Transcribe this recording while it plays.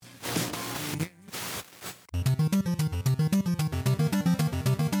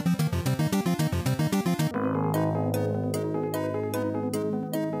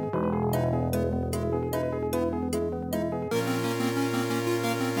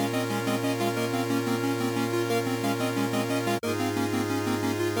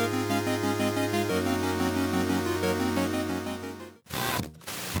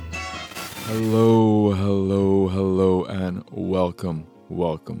Hello, and welcome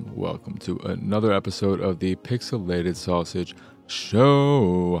to another episode of the Pixelated Sausage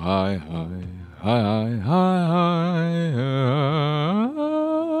Show. Hi,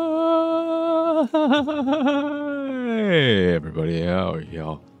 everybody, how are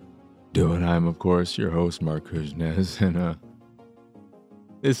y'all doing? I'm, of course, your host, Mark Kuznez, and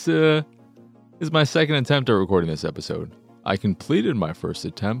this is my second attempt at recording this episode. I completed my first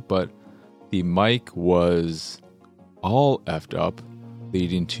attempt, but the mic was all effed up,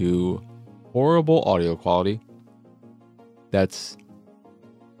 leading to horrible audio quality. That's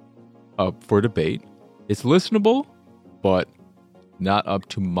up for debate. It's listenable, but not up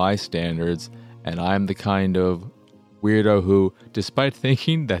to my standards, and I'm the kind of weirdo who, despite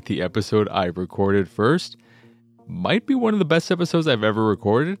thinking that the episode I recorded first might be one of the best episodes I've ever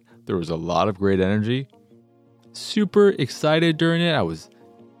recorded, there was a lot of great energy. Super excited during it. I was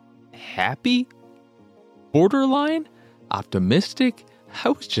happy, borderline, optimistic. I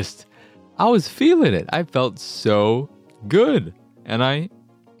was feeling it. I felt so good. And I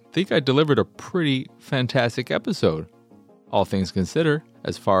think I delivered a pretty fantastic episode, all things considered,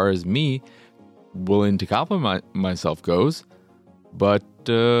 as far as me willing to compliment myself goes. But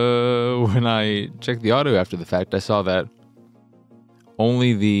when I checked the audio after the fact, I saw that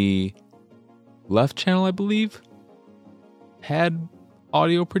only the left channel, I believe, had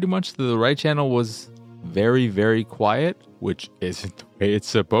audio pretty much. The right channel was very, very quiet, which isn't the way it's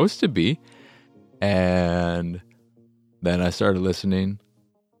supposed to be. And then I started listening,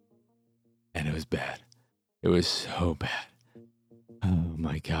 and it was bad. It was so bad. Oh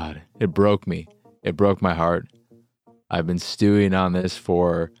my God. It broke me. It broke my heart. I've been stewing on this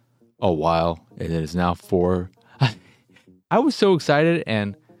for a while. It is now 4. I was so excited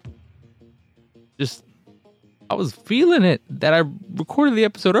and just, I was feeling it that I recorded the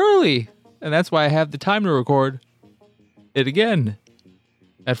episode early. And that's why I have the time to record it again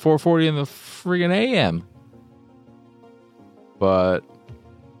at 4:40 in the friggin' AM. But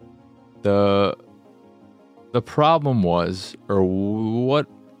the problem was, or what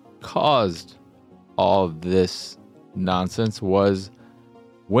caused all of this nonsense, was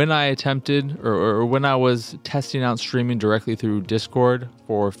when I attempted, or when I was testing out streaming directly through Discord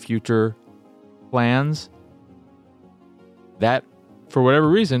for future plans, that, for whatever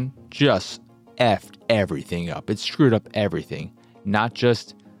reason, just effed everything up. It screwed up everything. Not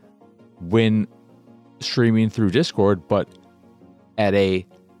just when streaming through Discord, but at an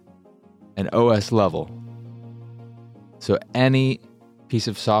OS level. So any piece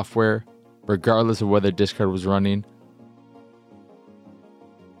of software, regardless of whether Discord was running,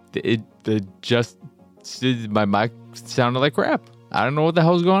 my mic sounded like crap. I don't know what the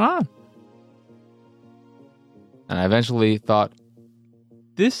hell was going on. And I eventually thought,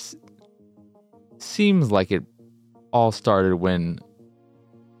 this seems like it all started when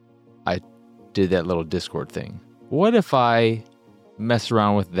I did that little Discord thing. What if I mess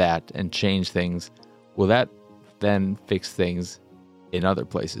around with that and change things? Will that then fix things in other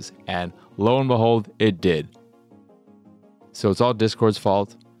places? And lo and behold, it did. So it's all Discord's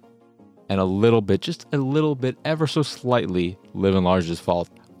fault. And a little bit, just a little bit, ever so slightly, Live and Large's fault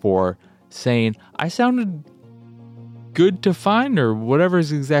for saying I sounded good to fine, or whatever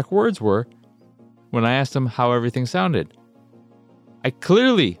his exact words were, when I asked him how everything sounded. I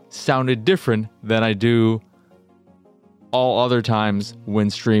clearly sounded different than I do all other times when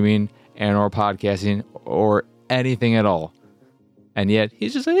streaming and or podcasting or anything at all. And yet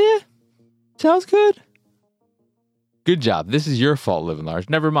he's just like, yeah, sounds good. Good job. This is your fault, Live and Large.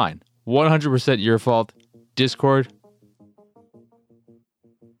 Never mind. 100% your fault. Discord,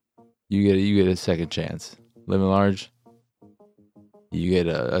 you get a second chance. Live and Large, you get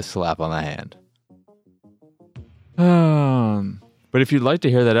a slap on the hand. But if you'd like to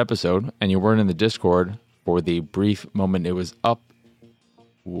hear that episode and you weren't in the Discord for the brief moment it was up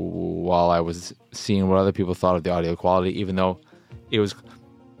while I was seeing what other people thought of the audio quality, even though it was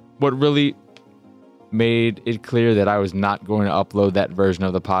what really made it clear that I was not going to upload that version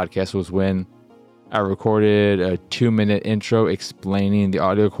of the podcast, was when I recorded a 2-minute intro explaining the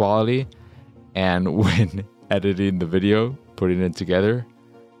audio quality, and when editing the video, putting it together,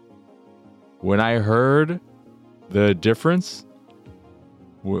 when I heard the difference,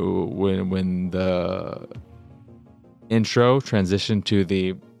 when the intro transitioned to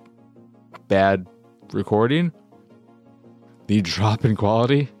the bad recording, the drop in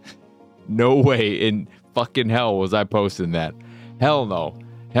quality, no way in fucking hell was I posting that. Hell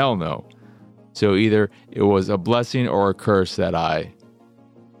no. So either it was a blessing or a curse that I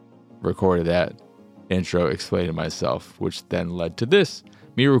recorded that intro explaining myself, which then led to this.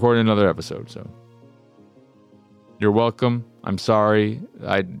 me recording another episode. So you're welcome. I'm sorry.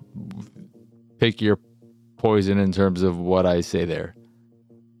 I pick your poison in terms of what I say there.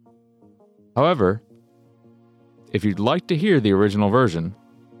 However, if you'd like to hear the original version,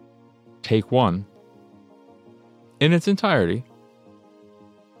 take one, in its entirety,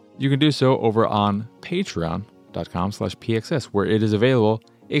 you can do so over on patreon.com/pxs, where it is available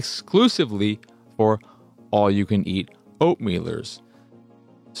exclusively for all-you-can-eat oatmealers.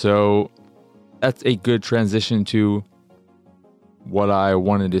 So that's a good transition to what I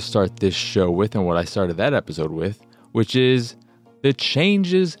wanted to start this show with and what I started that episode with, which is the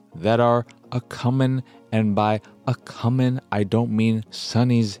changes that are a-comin'. And by a-comin', I don't mean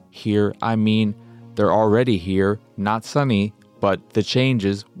Sunny's here. I mean they're already here, not Sunny, but the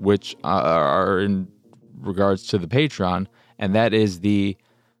changes which are in regards to the Patreon, and that is the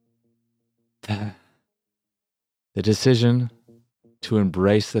decision to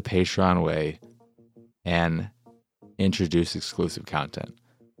embrace the Patreon way and introduce exclusive content.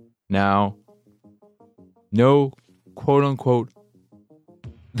 Now, no quote-unquote...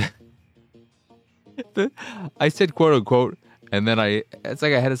 I said quote-unquote, and then it's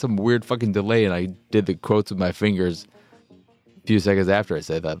like I had some weird fucking delay, and I did the quotes with my fingers a few seconds after I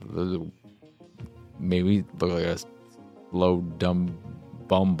said that. Maybe look like a slow, dumb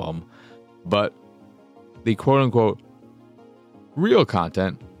bum. But the quote-unquote real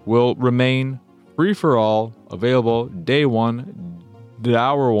content will remain free for all, available day one, the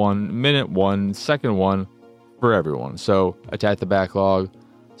hour one, minute one, second one, for everyone. So Attack the Backlog,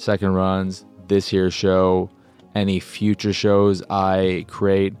 second runs, this here show, any future shows I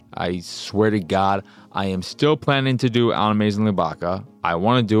create. I swear to God, I am still planning to do Amazingly Baka. I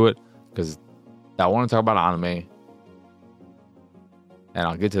want to do it because I want to talk about anime. And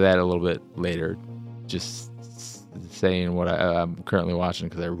I'll get to that a little bit later. Just saying what I'm currently watching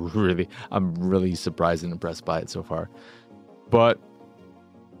because I'm really surprised and impressed by it so far. But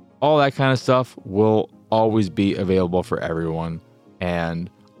all that kind of stuff will always be available for everyone. And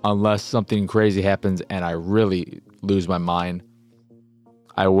unless something crazy happens and I really lose my mind,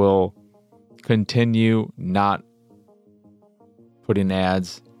 I will continue not putting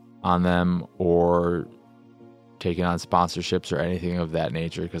ads on them or taking on sponsorships or anything of that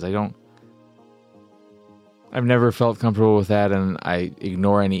nature, because I've never felt comfortable with that, and I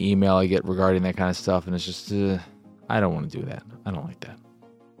ignore any email I get regarding that kind of stuff, and it's just, I don't want to do that. I don't like that.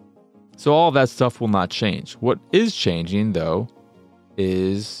 So all that stuff will not change. What is changing, though,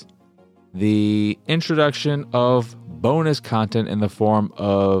 is the introduction of bonus content in the form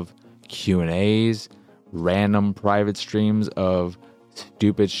of Q&As, random private streams of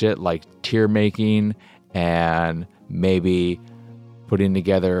stupid shit like tier making, and maybe putting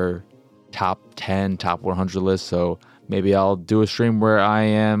together top 10, top 100 lists. So maybe I'll do a stream where I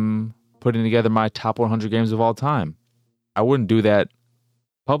am putting together my top 100 games of all time. I wouldn't do that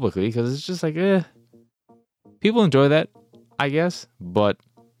publicly because it's just like, people enjoy that, I guess, but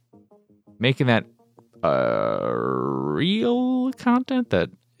making that real content that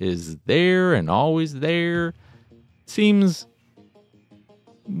is there and always there seems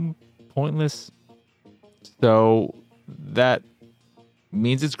pointless. So that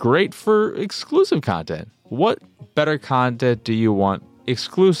means it's great for exclusive content. What better content do you want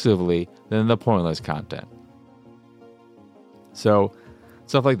exclusively than the pointless content? So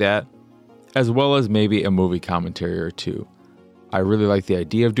stuff like that, as well as maybe a movie commentary or two. I really like the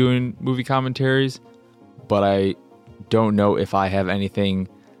idea of doing movie commentaries, but I don't know if I have anything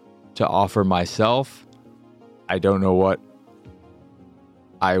to offer myself. I don't know what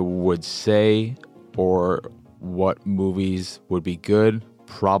I would say or what movies would be good.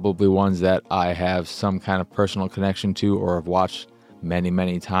 Probably ones that I have some kind of personal connection to or have watched many,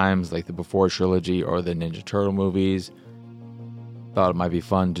 many times, like the Before trilogy or the Ninja Turtle movies. Thought it might be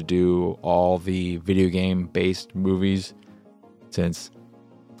fun to do all the video game based movies, since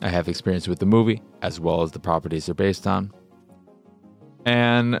I have experience with the movie as well as the properties they're based on.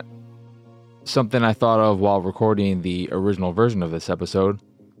 And something I thought of while recording the original version of this episode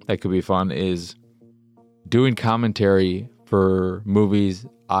that could be fun is doing commentary for movies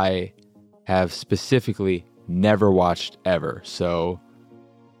I have specifically never watched ever. So,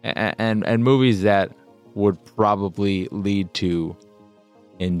 and movies that would probably lead to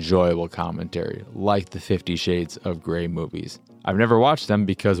enjoyable commentary, like the 50 Shades of Grey movies. I've never watched them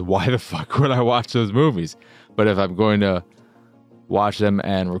because why the fuck would I watch those movies? But if I'm going to watch them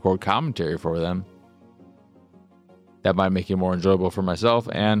and record commentary for them, that might make it more enjoyable for myself,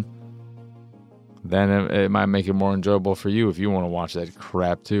 and then it might make it more enjoyable for you if you want to watch that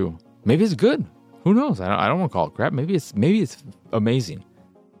crap too. Maybe it's good. Who knows? I don't want to call it crap. Maybe it's amazing.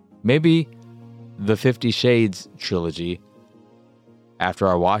 maybe the 50 Shades trilogy, after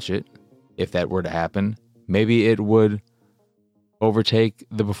I watch it, if that were to happen, maybe it would overtake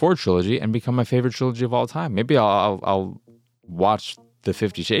the Before trilogy and become my favorite trilogy of all time. Maybe I'll watch the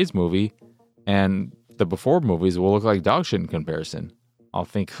 50 Shades movie and the Before movies will look like dog shit in comparison. I'll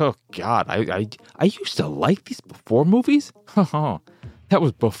think, oh God, I used to like these Before movies? That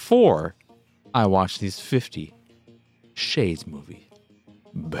was before I watched these 50 Shades movies.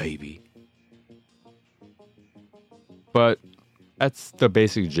 Baby. But that's the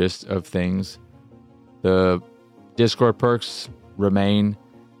basic gist of things. The Discord perks remain.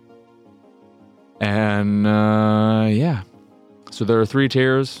 And yeah. So there are 3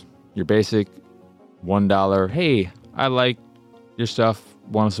 tiers. Your basic $1. Hey, I like your stuff.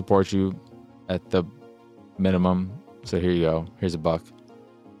 Want to support you at the minimum. So here you go. Here's $1.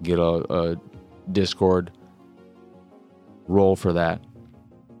 Get a Discord role for that.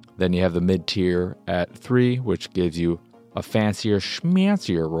 Then you have the mid tier at $3, which gives you a fancier,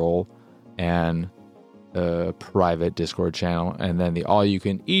 schmancier role and a private Discord channel. And then the all you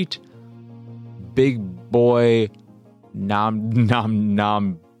can eat big boy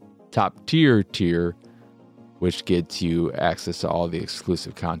nom top tier, which gets you access to all the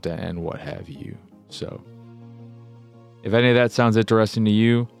exclusive content and what have you. So if any of that sounds interesting to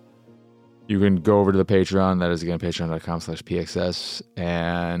you, you can go over to the Patreon. That is, again, patreon.com/PXS,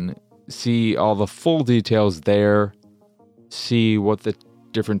 and see all the full details there. See what the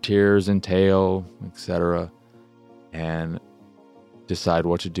different tiers entail, etc. And decide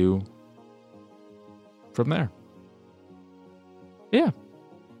what to do from there. Yeah.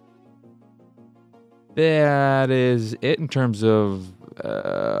 That is it in terms of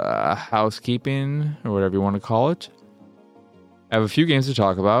housekeeping, or whatever you want to call it. I have a few games to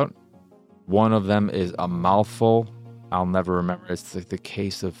talk about. One of them is a mouthful. I'll never remember. It's like the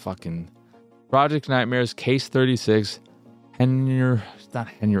case of fucking Project Nightmares, Case 36. It's not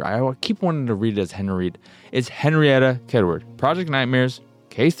Henry. I keep wanting to read it as Henry. It's Henrietta Kedward. Project Nightmares,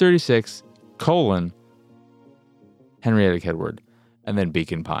 Case 36, Henrietta Kedward. And then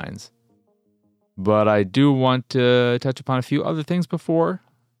Beacon Pines. But I do want to touch upon a few other things before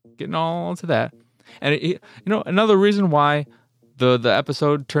getting all into that. And another reason why the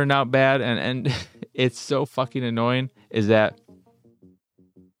episode turned out bad and it's so fucking annoying is that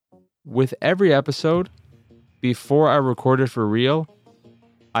with every episode, before I record it for real,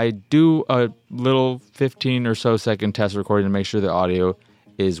 I do a little 15 or so second test recording to make sure the audio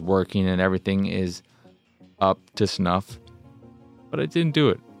is working and everything is up to snuff. But I didn't do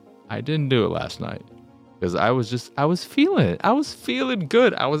it. I didn't do it last night because I was feeling it. I was feeling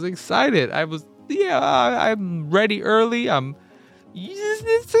good. I was excited. I'm ready early. This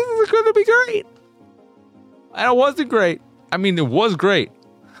is going to be great. And it wasn't great. I mean, it was great,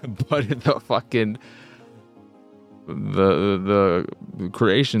 but the fucking the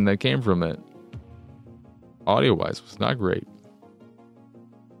creation that came from it, audio wise, was not great.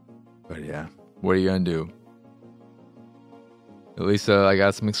 But yeah, what are you gonna do? At least I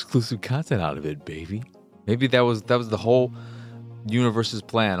got some exclusive content out of it, baby. Maybe that was the whole universe's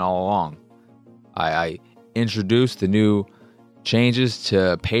plan all along. I introduced the new changes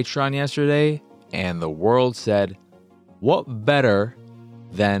to Patreon yesterday, and the world said, what better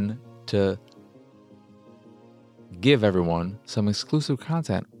than to give everyone some exclusive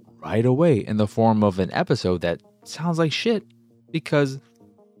content right away in the form of an episode that sounds like shit, because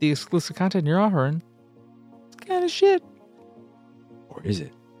the exclusive content you're offering is kind of shit. Or is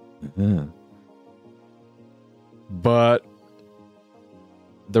it? Mm-hmm. But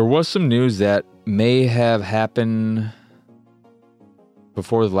there was some news that may have happened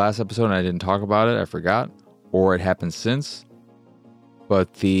before the last episode and I didn't talk about it. I forgot. Or it happened since.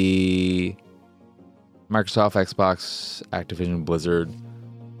 But the Microsoft, Xbox, Activision, Blizzard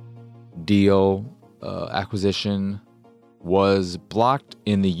deal, acquisition was blocked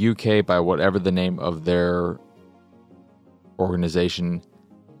in the UK by whatever the name of their organization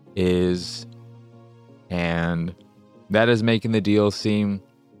is. And that is making the deal seem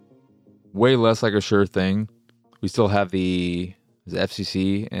way less like a sure thing. We still have the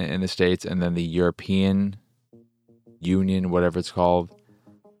FCC in the States and then the European Union, whatever it's called,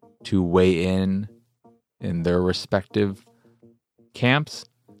 to weigh in their respective camps.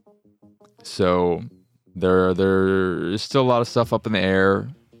 So there is still a lot of stuff up in the air.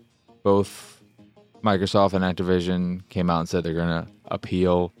 Both Microsoft and Activision came out and said they're going to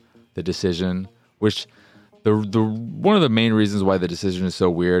appeal the decision, which the one of the main reasons why the decision is so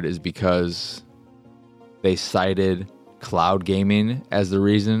weird is because they cited cloud gaming as the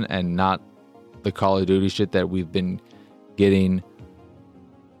reason and not the Call of Duty shit that we've been getting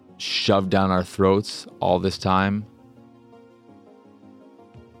shoved down our throats all this time.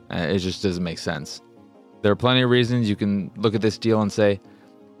 It just doesn't make sense. There are plenty of reasons you can look at this deal and say,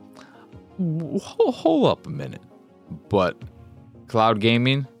 hold up a minute. But cloud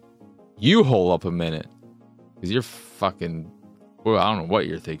gaming, you hold up a minute. Because you're fucking, well, I don't know what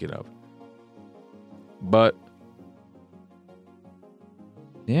you're thinking of. But,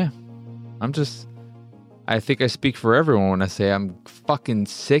 yeah, I think I speak for everyone when I say I'm fucking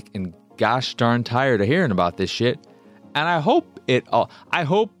sick and gosh darn tired of hearing about this shit. And I hope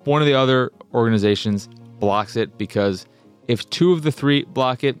one of the other organizations blocks it, because if 2 of the 3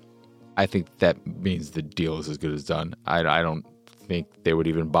 block it, I think that means the deal is as good as done. I don't think they would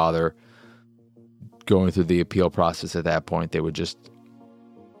even bother going through the appeal process at that point. They would just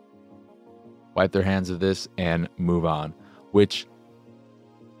wipe their hands of this and move on, which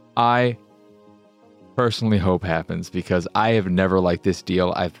I personally hope happens, because I have never liked this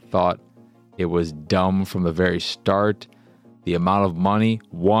deal. I thought it was dumb from the very start. The amount of money,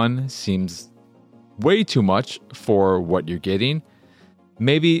 one, seems way too much for what you're getting.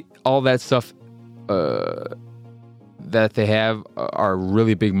 Maybe all that stuff that they have are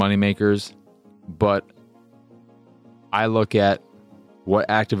really big money makers, but I look at what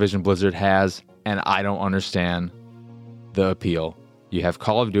Activision Blizzard has, and I don't understand the appeal. You have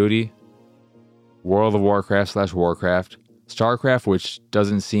Call of Duty, World of Warcraft / Warcraft, StarCraft, which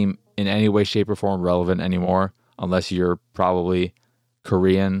doesn't seem in any way, shape, or form relevant anymore, unless you're probably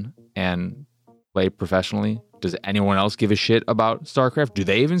Korean and play professionally. Does anyone else give a shit about StarCraft? Do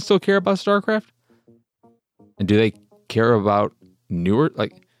they even still care about StarCraft? And do they care about newer?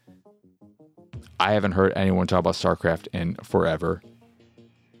 Like, I haven't heard anyone talk about StarCraft in forever.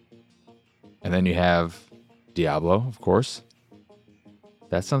 And then you have Diablo, of course.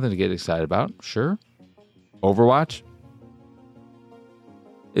 That's something to get excited about, sure. Overwatch.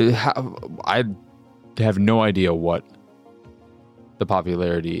 I have no idea what the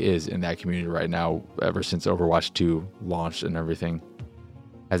popularity is in that community right now, ever since Overwatch 2 launched and everything.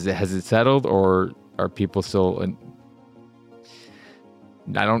 Has it settled, or are people still...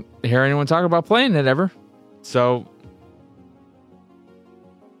 I don't hear anyone talk about playing it ever. So,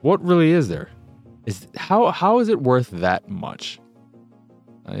 what really is there? How is it worth that much?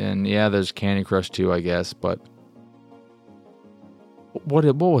 And yeah, there's Candy Crush too, I guess, but what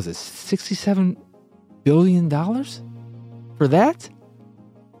was it? $67 billion for that?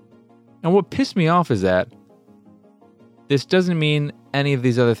 And what pissed me off is that this doesn't mean any of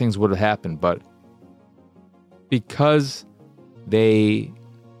these other things would have happened, but because they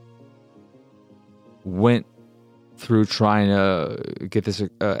went through trying to get this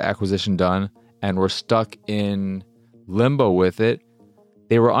acquisition done and were stuck in limbo with it,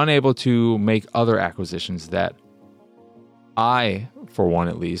 they were unable to make other acquisitions that I, for one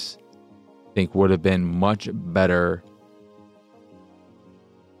at least, think would have been much better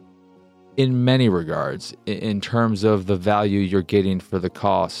in many regards, in terms of the value you're getting for the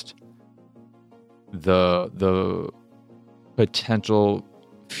cost, the potential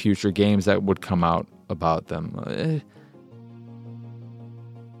future games that would come out about them.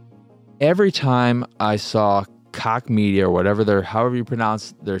 Every time I saw Koch Media, or however you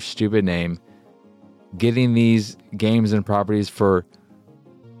pronounce their stupid name, getting these games and properties for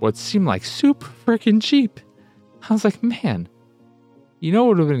what seemed like super freaking cheap, I was like, man, you know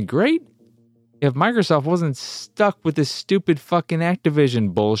what would have been great? If Microsoft wasn't stuck with this stupid fucking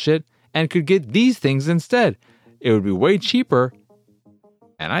Activision bullshit and could get these things instead. It would be way cheaper,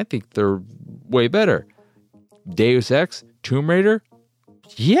 and I think they're way better. Deus Ex, Tomb Raider,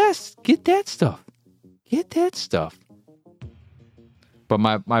 yes, get that stuff. Get that stuff. But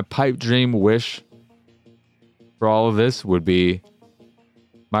my pipe dream wish for all of this would be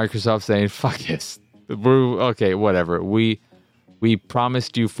Microsoft saying, fuck this. Okay, whatever. We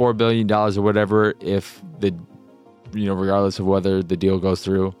promised you $4 billion or whatever if regardless of whether the deal goes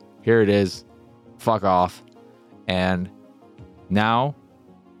through. Here it is. Fuck off. And now,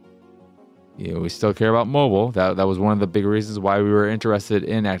 we still care about mobile. That was one of the big reasons why we were interested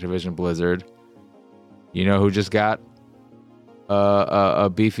in Activision Blizzard. You know who just got a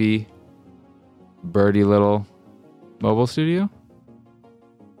beefy, birdy little mobile studio?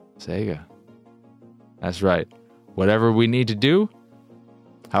 Sega. That's right. Whatever we need to do,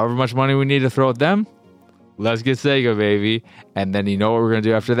 however much money we need to throw at them, let's get Sega, baby. And then you know what we're going to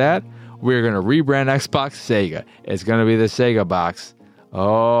do after that? We're going to rebrand Xbox Sega. It's going to be the Sega box.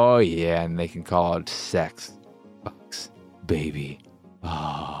 Oh, yeah, and they can call it Sex Box, baby.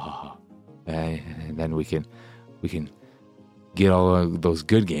 Oh. And then we can get all of those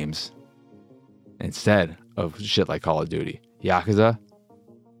good games instead of shit like Call of Duty. Yakuza,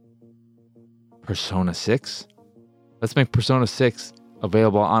 Persona 6? Let's make Persona 6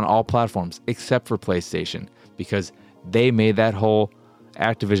 available on all platforms except for PlayStation, because they made that whole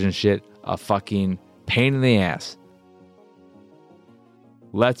Activision shit a fucking pain in the ass.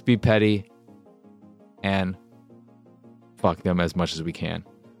 Let's be petty and fuck them as much as we can.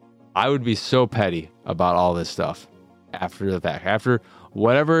 I would be so petty about all this stuff after the fact. After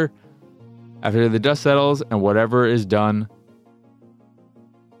the dust settles and whatever is done,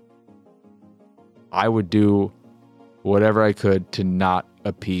 I would do whatever I could to not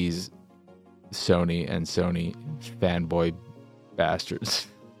appease Sony and Sony fanboy bastards.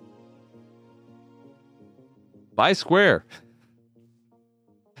 Buy Square.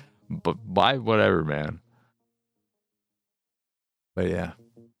 But buy whatever, man. But yeah.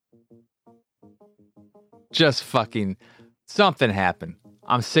 Just fucking something happened.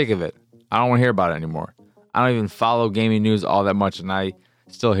 I'm sick of it. I don't want to hear about it anymore. I don't even follow gaming news all that much, and I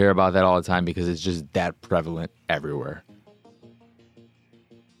still hear about that all the time because it's just that prevalent everywhere.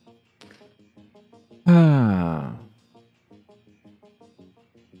 I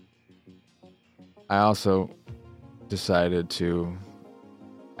also decided to,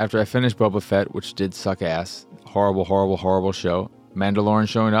 after I finished Boba Fett, which did suck ass, horrible show, Mandalorian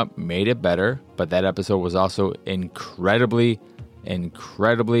showing up made it better, but that episode was also incredibly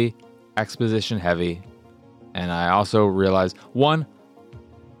exposition heavy. And I also realized, one,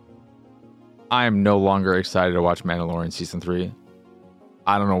 I am no longer excited to watch Mandalorian Season 3.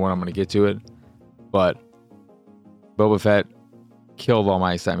 I don't know when I'm going to get to it, but Boba Fett killed all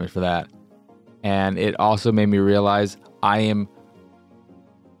my excitement for that. And it also made me realize I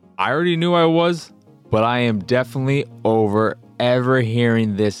already knew I was, but I am definitely over ever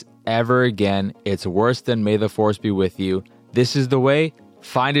hearing this ever again. It's worse than May the Force be with you. This is the way.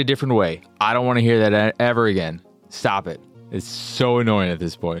 Find a different way. I don't want to hear that ever again. Stop it. It's so annoying at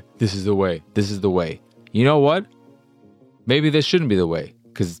this point. This is the way. This is the way. You know what? Maybe this shouldn't be the way.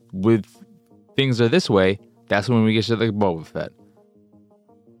 Because with things are this way, that's when we get to the Boba Fett.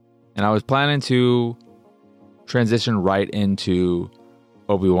 And I was planning to transition right into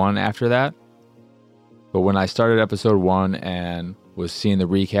Obi-Wan after that. But when I started episode 1 and was seeing the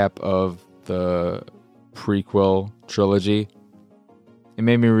recap of the prequel trilogy, it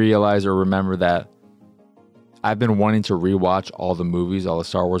made me realize or remember that I've been wanting to rewatch all the movies, all the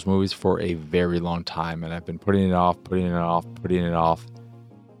Star Wars movies, for a very long time. And I've been putting it off.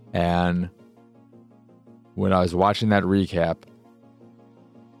 And when I was watching that recap,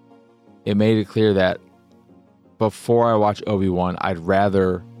 it made it clear that before I watch Obi-Wan, I'd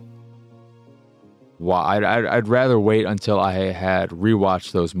rather wait until I had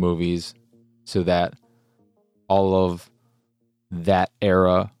rewatched those movies so that all of that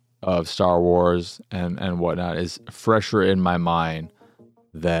era of Star Wars and whatnot is fresher in my mind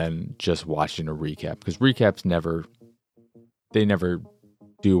than just watching a recap. Because recaps never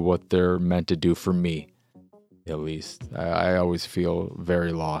do what they're meant to do for me, at least. I always feel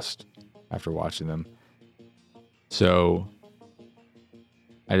very lost after watching them. So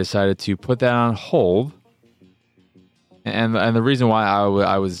I decided to put that on hold. And the reason why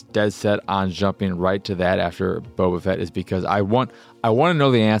I was dead set on jumping right to that after Boba Fett is because I want to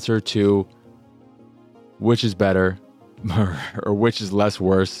know the answer to which is better or which is less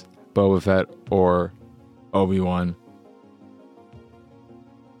worse, Boba Fett or Obi-Wan.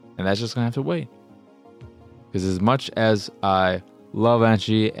 And that's just going to have to wait. Because as much as I love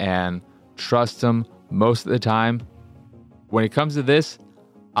Anchi and trust him most of the time, when it comes to this,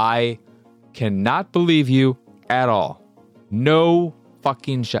 I cannot believe you at all. No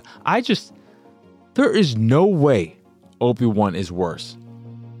fucking shot. There is no way Obi-Wan is worse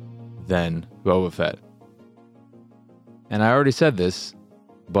than Boba Fett. And I already said this,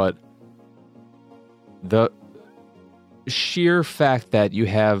 but the sheer fact that you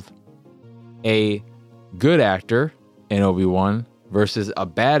have a good actor in Obi-Wan versus a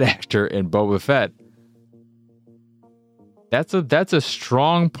bad actor in Boba Fett, that's a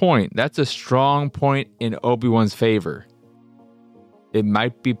strong point. That's a strong point in Obi-Wan's favor. It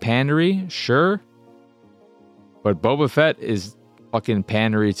might be pandery, sure. But Boba Fett is fucking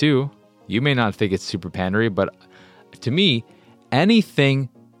pandery too. You may not think it's super pandery, but to me, any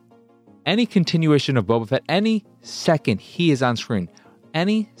continuation of Boba Fett, any second he is on screen,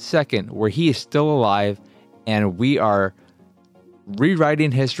 any second where he is still alive and we are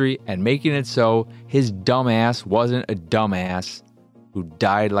rewriting history and making it so his dumbass wasn't a dumbass who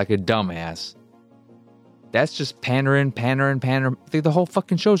died like a dumbass. That's just pandering. I think the whole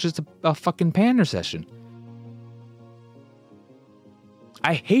fucking show is just a fucking pander session.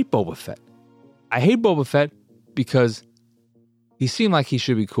 I hate Boba Fett. I hate Boba Fett because he seemed like he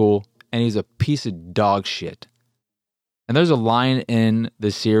should be cool and he's a piece of dog shit. And there's a line in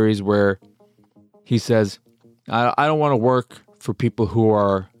the series where he says, I don't want to work for people who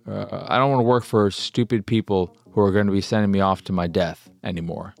are, I don't want to work for stupid people who are going to be sending me off to my death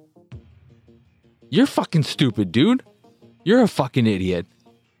anymore. You're fucking stupid, dude. You're a fucking idiot.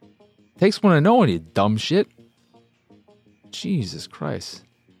 Takes one to know you dumb shit. Jesus Christ.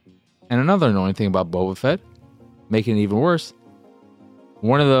 And another annoying thing about Boba Fett, making it even worse,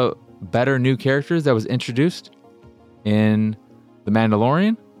 one of the better new characters that was introduced in The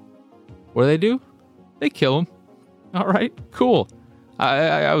Mandalorian, what do? They kill him. All right, cool.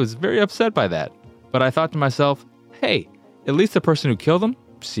 I was very upset by that. But I thought to myself, hey, at least the person who killed him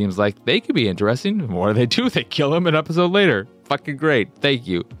seems like they could be interesting. What do? They kill him an episode later. Fucking great. Thank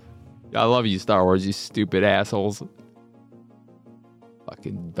you. I love you, Star Wars, you stupid assholes.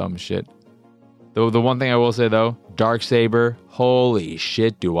 Fucking dumb shit. The one thing I will say, though, Darksaber, holy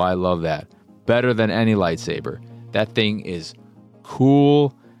shit, do I love that. Better than any lightsaber. That thing is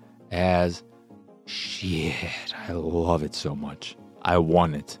cool as shit. I love it so much. I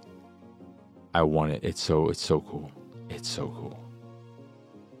want it. It's so cool. It's so cool.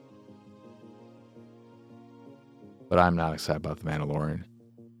 But I'm not excited about The Mandalorian.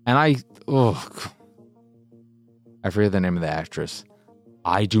 And I forget the name of the actress.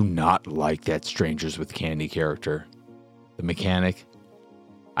 I do not like that Strangers with Candy character. The mechanic.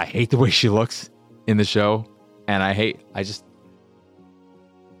 I hate the way she looks in the show. And her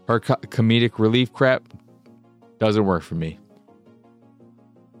comedic relief crap doesn't work for me.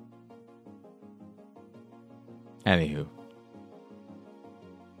 Anywho.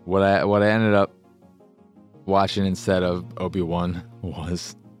 What I ended up watching instead of Obi-Wan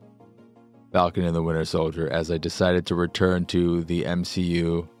was Falcon and the Winter Soldier, as I decided to return to the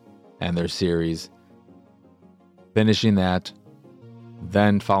MCU and their series. Finishing that,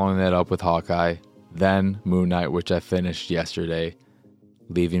 then following that up with Hawkeye, then Moon Knight, which I finished yesterday,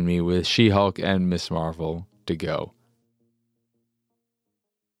 leaving me with She-Hulk and Miss Marvel to go.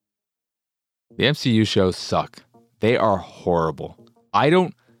 The MCU shows suck. They are horrible. I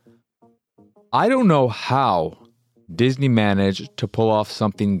don't know how Disney managed to pull off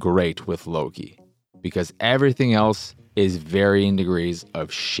something great with Loki, because everything else is varying degrees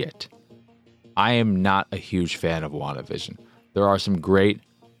of shit. I am not a huge fan of WandaVision. There are some great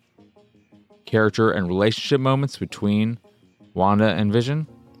character and relationship moments between Wanda and Vision,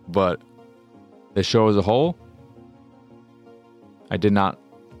 but the show as a whole, I did not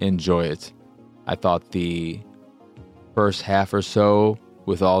enjoy it. I thought the first half or so,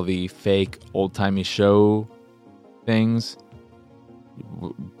 with all the fake old-timey show things,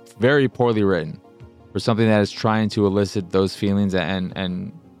 very poorly written for something that is trying to elicit those feelings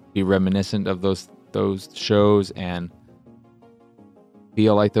and be reminiscent of those shows and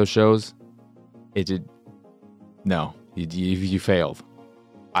feel like those shows. It did no, you failed.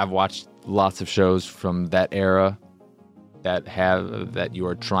 I've watched lots of shows from that era that you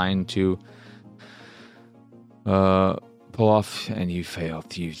are trying to pull off, and you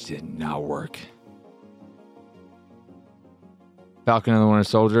failed. You did not work. Falcon and the Winter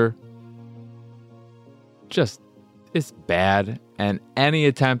Soldier, it's bad, and any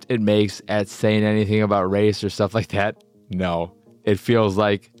attempt it makes at saying anything about race or stuff like that, no. It feels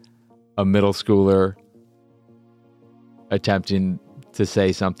like a middle schooler attempting to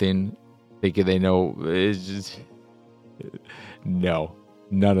say something, thinking they know. It's just, no,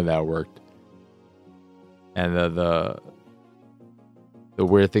 none of that worked. And the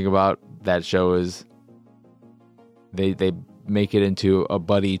weird thing about that show is they make it into a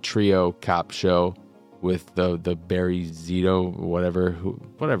buddy trio cop show with the Barry Zito,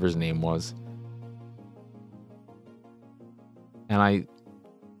 whatever his name was. And I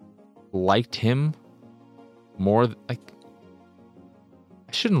liked him more. I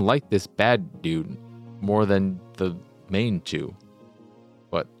shouldn't like this bad dude more than the main two,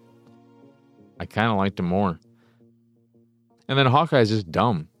 but I kind of liked him more. And then Hawkeye is just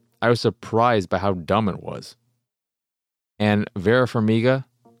dumb. I was surprised by how dumb it was. And Vera Farmiga,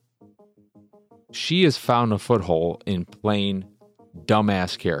 she has found a foothold in playing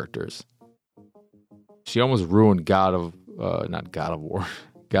dumbass characters. She almost ruined not God of War,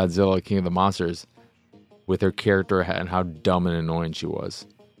 Godzilla, King of the Monsters, with her character and how dumb and annoying she was.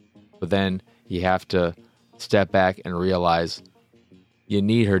 But then you have to step back and realize you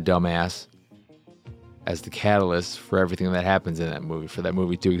need her dumbass as the catalyst for everything that happens in that movie. For that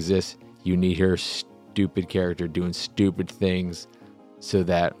movie to exist, you need her stupid character doing stupid things so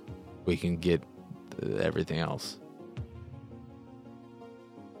that we can get everything else.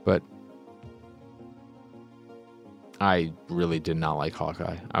 But I really did not like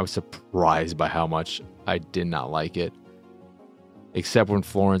Hawkeye. I was surprised by how much I did not like it. Except when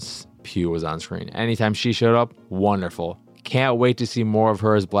Florence Pugh was on screen. Anytime she showed up, wonderful. Can't wait to see more of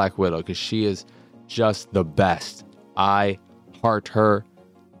her as Black Widow because she is just the best. I heart her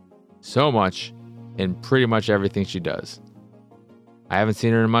so much in pretty much everything she does. I haven't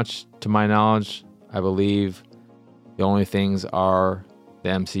seen her in much, to my knowledge. I believe the only things are the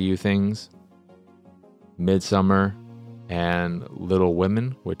MCU things. Midsummer and Little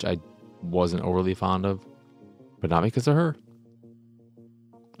Women, which I wasn't overly fond of, but not because of her.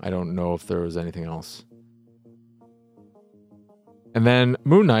 I don't know if there was anything else. And then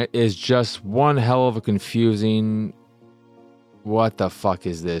Moon Knight is just one hell of a confusing, what the fuck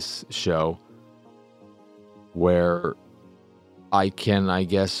is this show? Where I can, I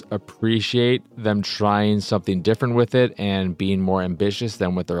guess, appreciate them trying something different with it and being more ambitious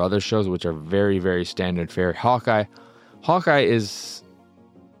than with their other shows, which are very, very standard fare. Hawkeye is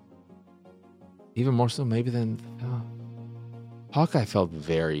even more so maybe than... Hawkeye felt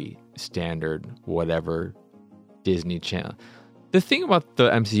very standard, whatever Disney Channel. The thing about the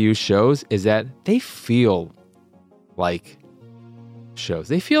MCU shows is that they feel like shows.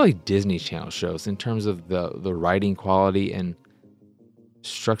 They feel like Disney Channel shows in terms of the writing quality and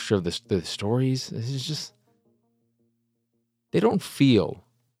structure of the stories. This is just... They don't feel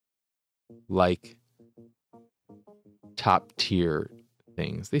like top tier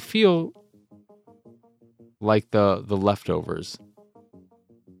things. They feel like the leftovers.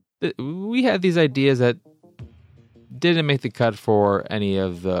 We had these ideas that didn't make the cut for any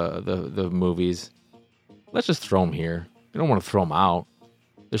of the movies. Let's just throw them here. We don't want to throw them out.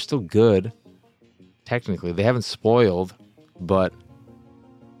 They're still good. Technically, they haven't spoiled, but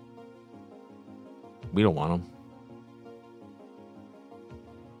we don't want them.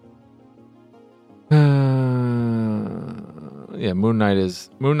 Yeah, Moon Knight is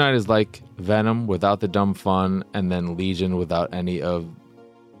like Venom without the dumb fun, and then Legion without any of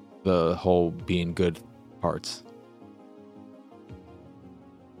the whole being good parts.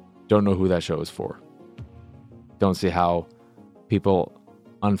 Don't know who that show is for. Don't see how people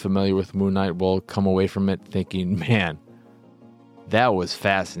unfamiliar with Moon Knight will come away from it thinking, man, that was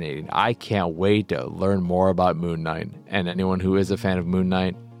fascinating. I can't wait to learn more about Moon Knight. And anyone who is a fan of Moon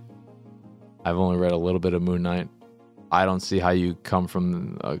Knight, I've only read a little bit of Moon Knight. I don't see how you come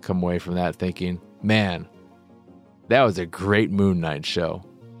away from that thinking, man, that was a great Moon Knight show.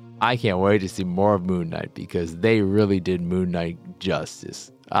 I can't wait to see more of Moon Knight because they really did Moon Knight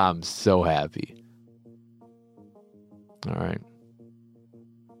justice. I'm so happy. All right.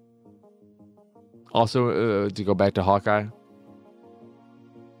 Also, to go back to Hawkeye,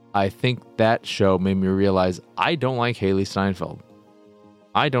 I think that show made me realize I don't like Haley Steinfeld.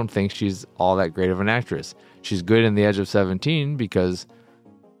 I don't think she's all that great of an actress. She's good in The Edge of 17 because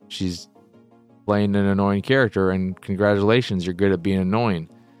she's playing an annoying character, and congratulations, you're good at being annoying.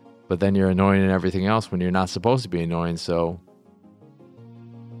 But then you're annoying in everything else when you're not supposed to be annoying, so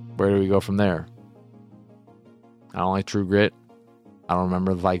where do we go from there? I don't like True Grit. I don't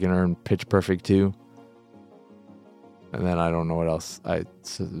remember liking her in Pitch Perfect 2. And then I don't know what else I've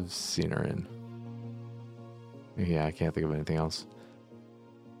seen her in. Yeah, I can't think of anything else.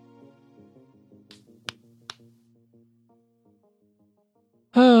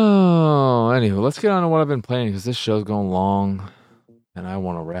 Oh, anyway, let's get on to what I've been playing because this show's going long and I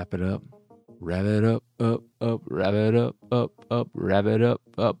want to wrap it up. Wrap it up, wrap it up, wrap it up,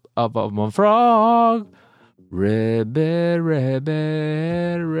 up, my frog. Rabbit.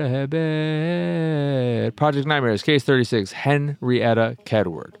 Project Nightmares, Case 36, Henrietta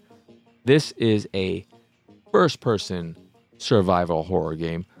Kedward. This is a first-person survival horror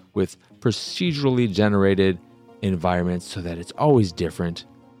game with procedurally generated environments so that it's always different,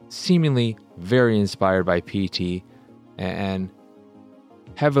 seemingly very inspired by PT, and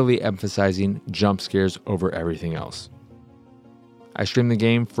heavily emphasizing jump scares over everything else. I streamed the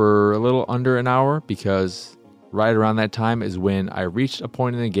game for a little under an hour because right around that time is when I reached a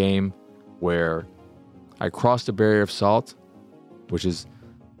point in the game where I crossed a barrier of salt, which is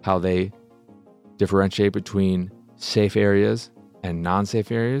how they differentiate between safe areas and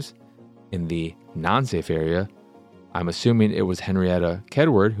non-safe areas. In the non-safe area, I'm assuming it was Henrietta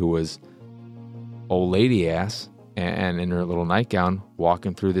Kedward, who was old lady ass and in her little nightgown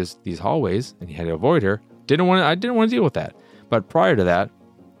walking through these hallways, and you had to avoid her. I didn't want to deal with that. But prior to that,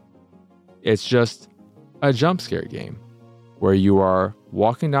 it's just a jump scare game where you are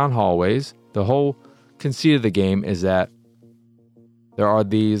walking down hallways. The whole conceit of the game is that there are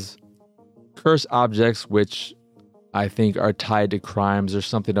these cursed objects which I think are tied to crimes or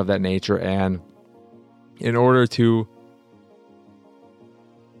something of that nature, and in order to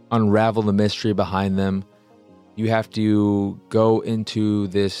unravel the mystery behind them, you have to go into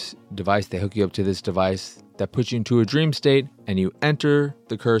this device. They hook you up to this device that puts you into a dream state, and you enter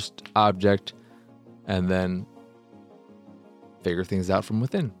the cursed object and then figure things out from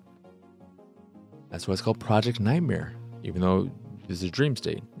within. That's why it's called Project Nightmare, even though it's a dream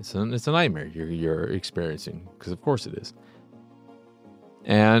state. It's a nightmare you're experiencing, because of course it is.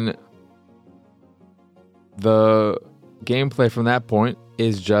 And the gameplay from that point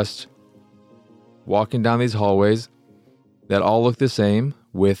is just walking down these hallways that all look the same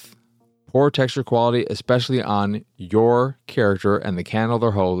with poor texture quality, especially on your character and the candle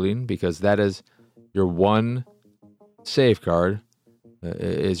they're holding, because that is your one safeguard,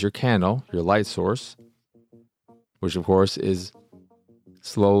 is your candle, your light source, which of course is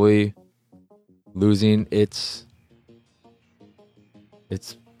slowly losing its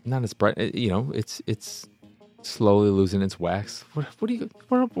not as bright, it's slowly losing its wax. What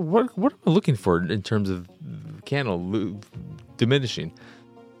am I looking for in terms of candle diminishing?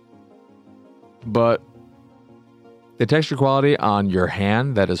 But the texture quality on your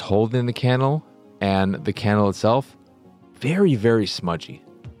hand that is holding the candle and the candle itself, very, very smudgy.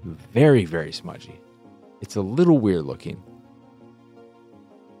 Very, very smudgy. It's a little weird looking.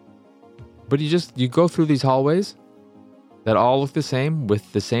 But you go through these hallways that all look the same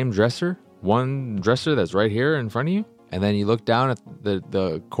with the same dresser. One dresser that's right here in front of you. And then you look down at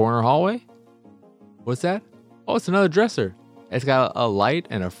the corner hallway. What's that? Oh, it's another dresser. It's got a light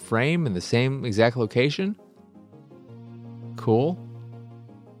and a frame in the same exact location. Cool.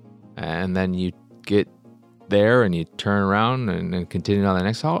 And then you get there and you turn around and continue on the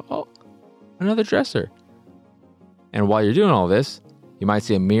next hall. Oh, another dresser. And while you're doing all this, you might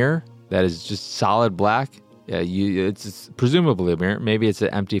see a mirror that is just solid black. It's presumably a mirror. Maybe it's an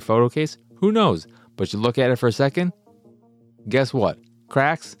empty photo case. Who knows? But you look at it for a second. Guess what?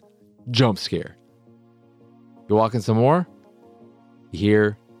 Cracks. Jump scare. You walk in some more. You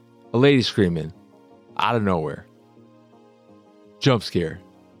hear a lady screaming out of nowhere. Jump scare.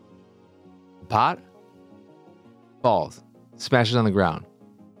 Pot falls, smashes on the ground.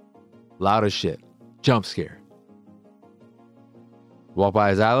 Loud as shit. Jump scare. Walk by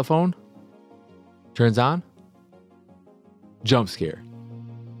his xylophone. Turns on. Jump scare.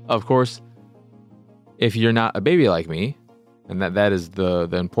 Of course, if you're not a baby like me, and that is the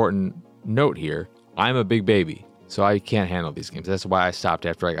important note here, I'm a big baby, so I can't handle these games. That's why I stopped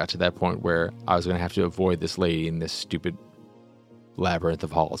after I got to that point where I was going to have to avoid this lady in this stupid labyrinth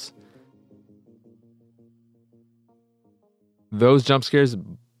of halls. Those jump scares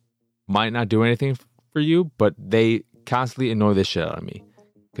might not do anything for you, but they constantly annoy the shit out of me.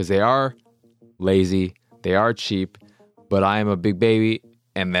 Because they are lazy, they are cheap, but I am a big baby,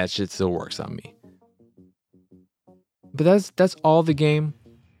 and that shit still works on me. But that's all the game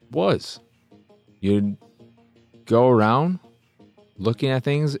was. You'd go around looking at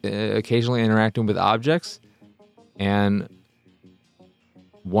things, occasionally interacting with objects, and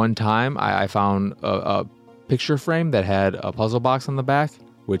one time I found a picture frame that had a puzzle box on the back,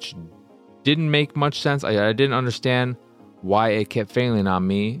 which didn't make much sense. I didn't understand why it kept failing on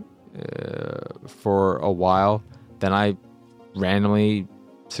me for a while. Then I randomly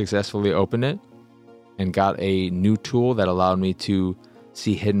successfully opened it and got a new tool that allowed me to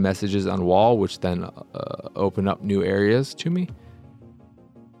see hidden messages on wall, which then opened up new areas to me.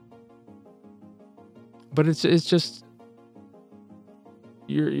 But it's just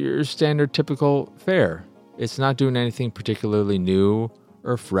your standard typical fare. It's not doing anything particularly new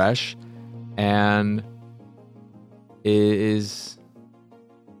or fresh, and it is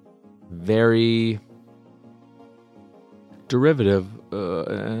very derivative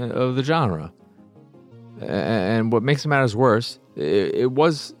of the genre. And what makes matters worse, it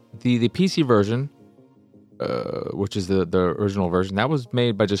was the PC version, which is the original version, that was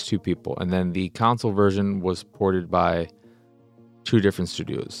made by just two people. And then the console version was ported by two different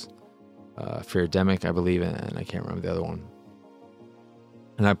studios. Feardemic, I believe, and I can't remember the other one.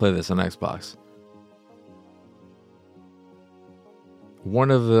 And I played this on Xbox.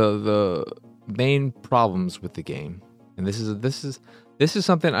 One of the main problems with the game, and this is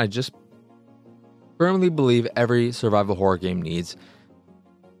something I just firmly believe every survival horror game needs.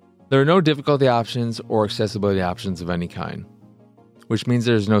 There are no difficulty options or accessibility options of any kind, which means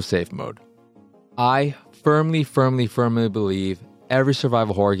there's no safe mode. I firmly believe every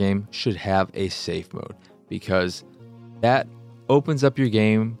survival horror game should have a safe mode, because that opens up your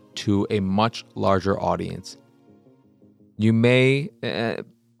game to a much larger audience. You may,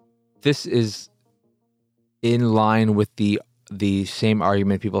 this is in line with the same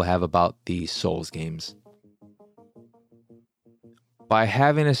argument people have about the Souls games. by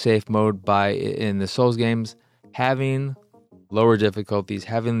having a safe mode, in the Souls games, having lower difficulties,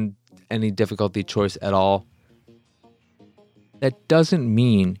 having any difficulty choice at all, that doesn't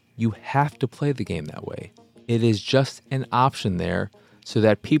mean you have to play the game that way. It is just an option there so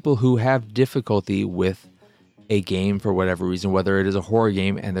that people who have difficulty with a game for whatever reason, whether it is a horror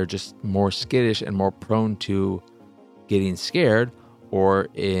game and they're just more skittish and more prone to getting scared, or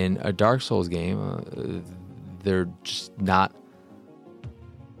in a Dark Souls game, they're just not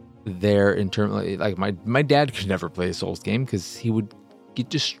there in terms like my dad could never play a Souls game because he would get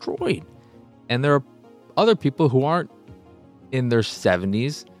destroyed. And there are other people who aren't in their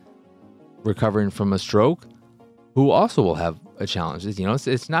 70s recovering from a stroke who also will have a challenge.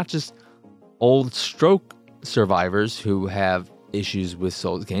 It's not just old stroke survivors who have issues with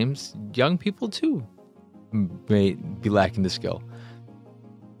Souls games. Young people too may be lacking the skill.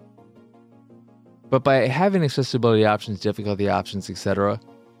 But by having accessibility options, difficulty options, etc.,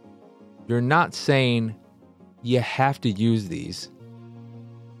 you're not saying you have to use these.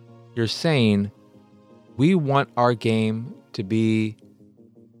 You're saying we want our game to be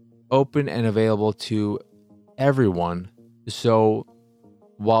open and available to everyone. So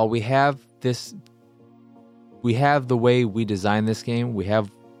while we have the way we design this game, we have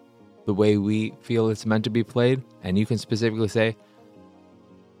the way we feel it's meant to be played, and you can specifically say,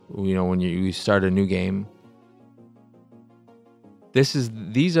 when you start a new game,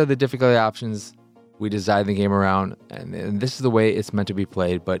 these are the difficulty options we designed the game around, and this is the way it's meant to be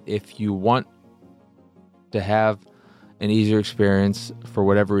played. But if you want to have an easier experience for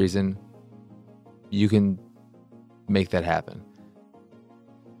whatever reason, you can make that happen.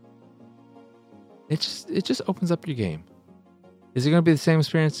 It just opens up your game. Is it going to be the same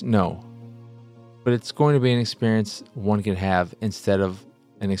experience? No. But it's going to be an experience one can have instead of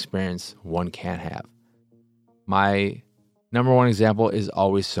an experience one can't have. My number one example is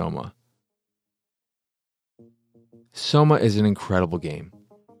always Soma. Soma is an incredible game.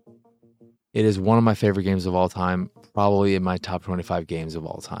 It is one of my favorite games of all time, probably in my top 25 games of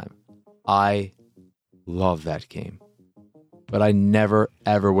all time. I love that game. But I never,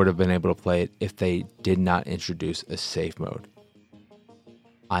 ever would have been able to play it if they did not introduce a safe mode.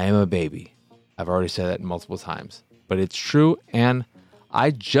 I am a baby. I've already said that multiple times. But it's true, and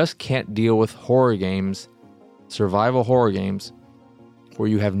I just can't deal with horror games, survival horror games, where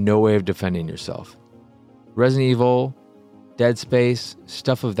you have no way of defending yourself. Resident Evil, Dead Space,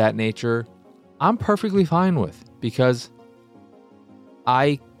 stuff of that nature, I'm perfectly fine with because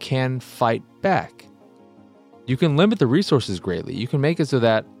I can fight back. You can limit the resources greatly. You can make it so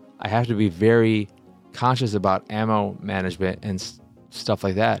that I have to be very conscious about ammo management and stuff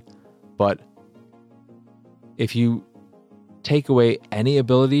like that. But if you take away any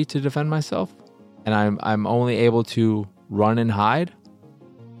ability to defend myself, and I'm only able to run and hide,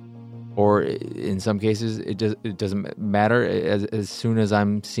 or in some cases it doesn't matter, as soon as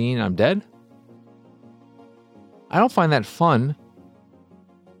I'm seen, I'm dead. I don't find that fun,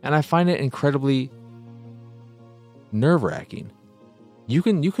 and I find it incredibly nerve-wracking. You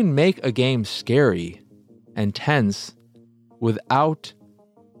can make a game scary and tense without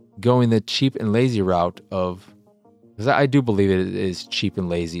going the cheap and lazy route of, because I do believe it is cheap and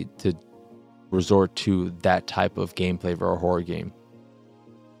lazy to resort to that type of gameplay for a horror game.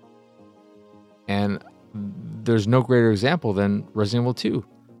 And there's no greater example than Resident Evil 2.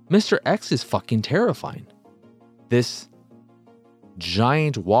 Mr. X is fucking terrifying. This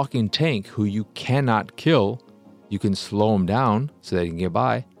giant walking tank who you cannot kill, you can slow him down so that he can get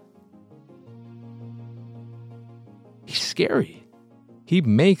by. He's scary. He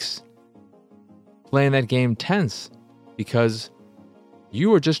makes playing that game tense because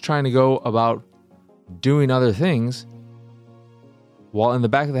you are just trying to go about doing other things, while in the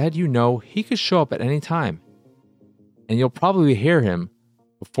back of the head, he could show up at any time. And you'll probably hear him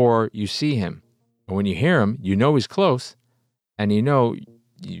before you see him. And when you hear him, he's close. And no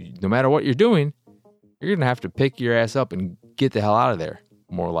matter what you're doing, you're going to have to pick your ass up and get the hell out of there,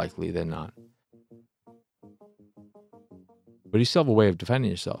 more likely than not. But you still have a way of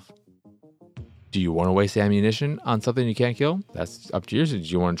defending yourself. Do you want to waste ammunition on something you can't kill? That's up to you. Do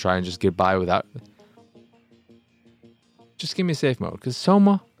you want to try and just get by without? Just give me a safe mode, because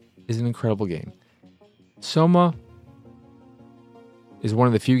Soma is an incredible game. Soma is one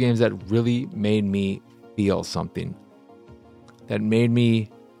of the few games that really made me feel something, that made me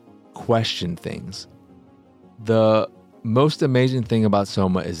question things. The most amazing thing about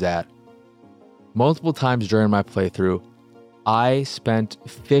Soma is that multiple times during my playthrough, I spent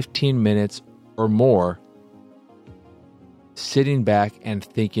 15 minutes or more sitting back and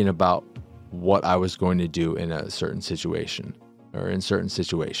thinking about what I was going to do in a certain situation. or in certain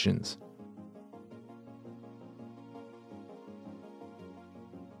situations.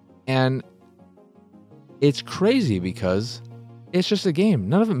 And it's crazy because it's just a game.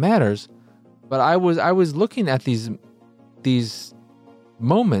 None of it matters. But I was looking at these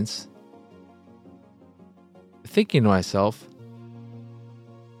moments, thinking to myself,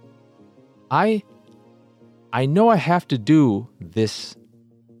 I know I have to do this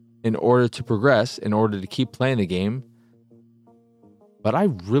in order to progress, in order to keep playing the game, but I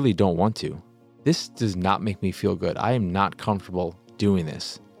really don't want to. This does not make me feel good. I am not comfortable doing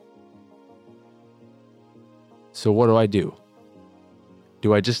this. So what do?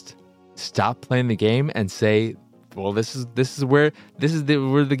 Do I just stop playing the game and say, well, this is where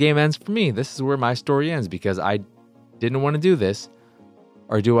the game ends for me. This is where my story ends because I didn't want to do this?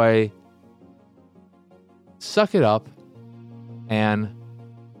 Or do I suck it up and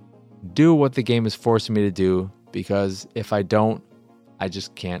do what the game is forcing me to do? Because if I don't, I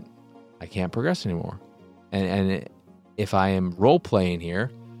can't progress anymore. And if I am role playing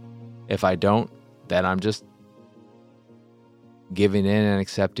here, if I don't, then I'm just giving in and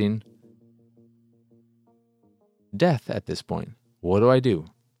accepting death at this point. What do I do?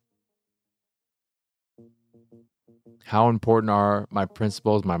 How important are my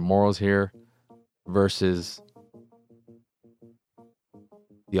principles, my morals here versus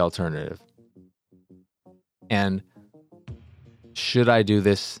the alternative? And should I do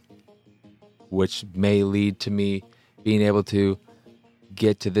this, which may lead to me being able to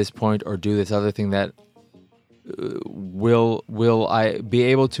get to this point or do this other thing that will I be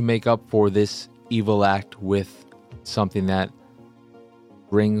able to make up for this evil act with something that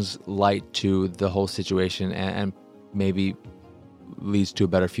brings light to the whole situation and maybe leads to a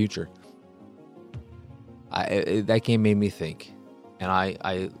better future? That game made me think, and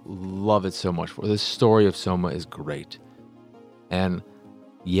I love it so much. The story of Soma is great. And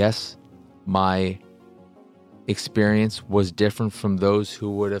yes, my experience was different from those who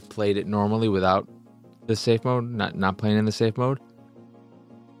would have played it normally without the safe mode, not playing in the safe mode.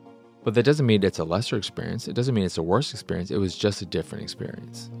 But that doesn't mean it's a lesser experience. It doesn't mean it's a worse experience. It was just a different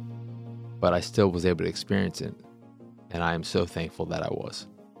experience. But I still was able to experience it. And I am so thankful that I was.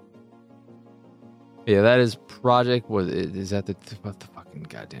 Yeah, that is is that what the fucking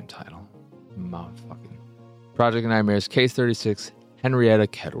goddamn title? Motherfucking Project Nightmares, Case 36, Henrietta,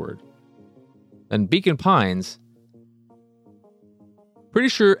 Kedward. Then Beacon Pines. Pretty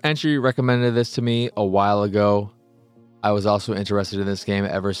sure Entry recommended this to me a while ago. I was also interested in this game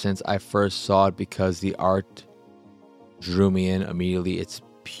ever since I first saw it because the art drew me in immediately. It's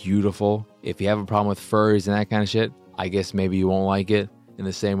beautiful. If you have a problem with furries and that kind of shit, I guess maybe you won't like it in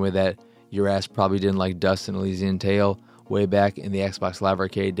the same way that your ass probably didn't like Dust and Elysian Tale way back in the Xbox Live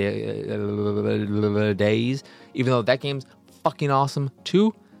Arcade days, even though that game's fucking awesome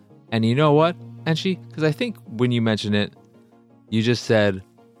too. And you know what, Enchi? Because I think when you mentioned it, you just said,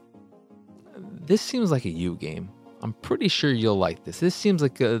 this seems like a you game. I'm pretty sure you'll like this. This seems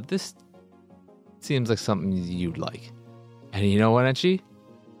like something you'd like. And you know what, Enchi?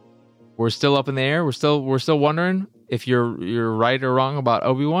 We're still up in the air. We're still wondering if you're right or wrong about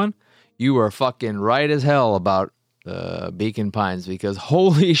Obi-Wan. You are fucking right as hell about Beacon Pines, because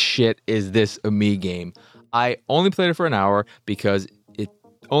holy shit is this a me game. I only played it for an hour because it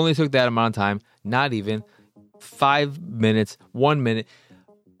only took that amount of time, not even 5 minutes, 1 minute,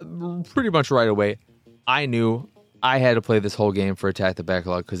 pretty much right away. I knew I had to play this whole game for Attack the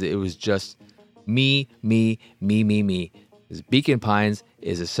Backlog because it was just me. Because Beacon Pines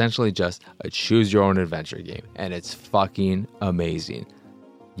is essentially just a choose your own adventure game, and it's fucking amazing.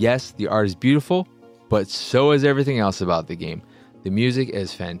 Yes, the art is beautiful, but so is everything else about the game. The music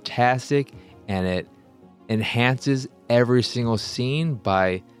is fantastic, and it enhances every single scene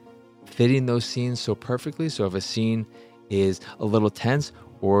by fitting those scenes so perfectly. So if a scene is a little tense,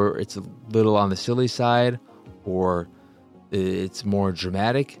 or it's a little on the silly side, or it's more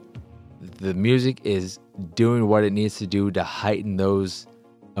dramatic, the music is doing what it needs to do to heighten those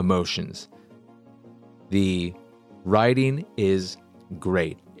emotions. The writing is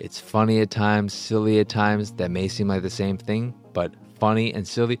great. It's funny at times, silly at times. That may seem like the same thing, but funny and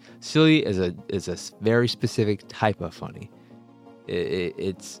silly. Silly is a very specific type of funny.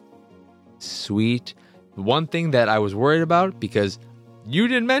 It's sweet. One thing that I was worried about, because you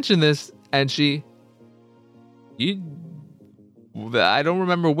didn't mention this, and I don't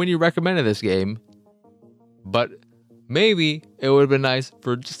remember when you recommended this game, but maybe it would have been nice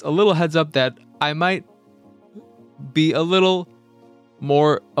for just a little heads up that I might be a little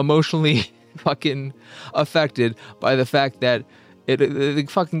more emotionally fucking affected by the fact that the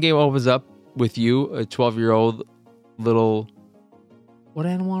fucking game opens up with you, a 12-year-old little What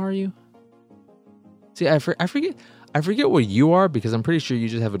animal are you? See, I forget what you are, because I'm pretty sure you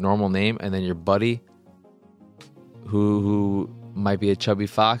just have a normal name, and then your buddy, who might be a chubby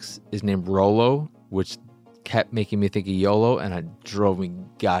fox, is named Rolo, which kept making me think of YOLO, and it drove me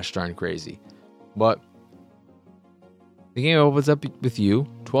gosh darn crazy. But the game opens up with you,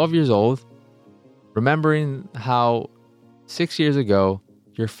 12 years old, remembering how 6 years ago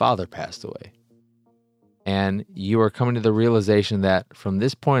your father passed away. And you are coming to the realization that from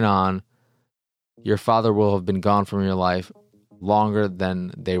this point on, your father will have been gone from your life longer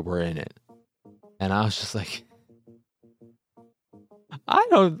than they were in it. And I was just like,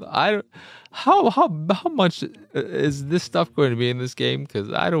 how much is this stuff going to be in this game?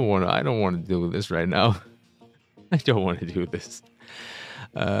 Because I don't want to deal with this right now. I don't want to do this.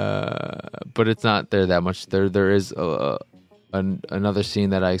 But it's not there that much. There is another scene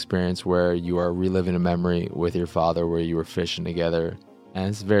that I experienced where you are reliving a memory with your father where you were fishing together, and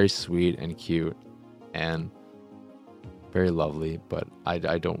it's very sweet and cute and very lovely. But I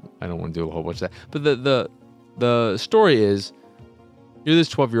don't want to do a whole bunch of that. But the story is, you're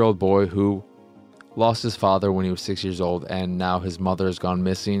this 12-year-old boy who lost his father when he was 6 years old, and now his mother has gone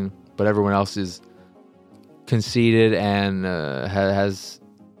missing, but everyone else is conceded and has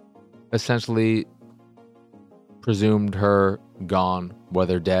essentially presumed her gone,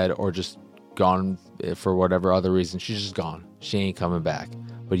 whether dead or just gone for whatever other reason. She's just gone. She ain't coming back.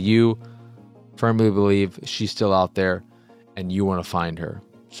 But you firmly believe she's still out there, and you want to find her.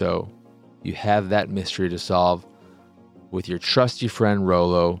 So you have that mystery to solve with your trusty friend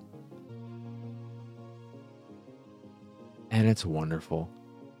Rolo. And it's wonderful.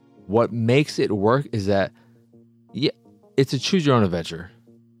 What makes it work is that it's a choose your own adventure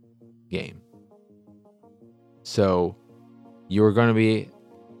game. So you're going to be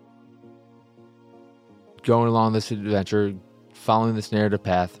going along this adventure, following this narrative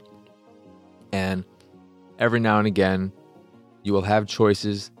path, and every now and again you will have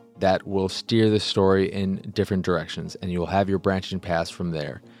choices that will steer the story in different directions, and you will have your branching paths from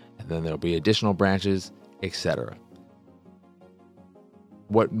there, and then there'll be additional branches, etc.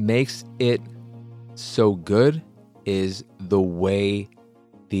 What makes it so good is the way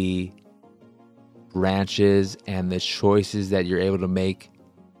the branches and the choices that you're able to make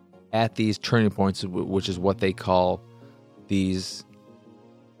at these turning points, which is what they call these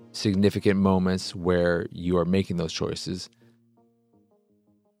significant moments where you are making those choices.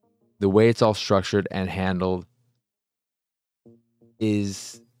 The way it's all structured and handled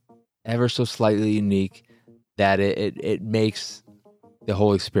is ever so slightly unique, that it makes the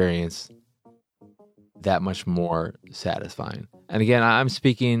whole experience that much more satisfying. And again, I'm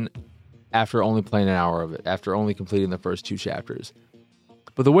speaking after only playing an hour of it, after only completing the first 2 chapters.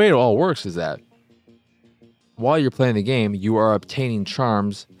 But the way it all works is that while you're playing the game, you are obtaining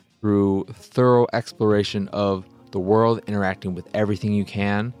charms through thorough exploration of the world, interacting with everything you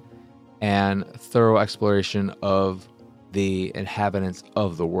can, and thorough exploration of the inhabitants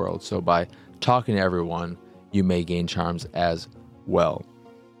of the world. So by talking to everyone, you may gain charms as well.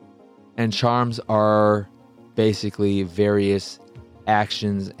 And charms are basically various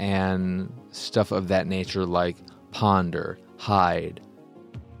actions and stuff of that nature, like ponder, hide,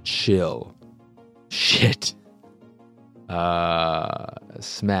 chill, shit,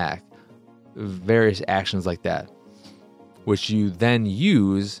 smack, various actions like that, which you then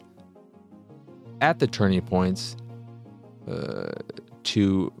use at the turning points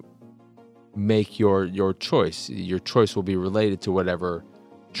to make your choice. Your choice will be related to whatever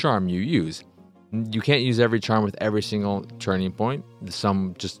charm you use. You can't use every charm with every single turning point.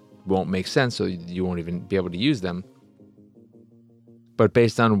 Some just won't make sense, so you won't even be able to use them. But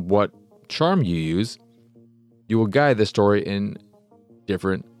based on what charm you use, you will guide the story in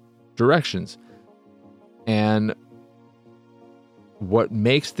different directions. And what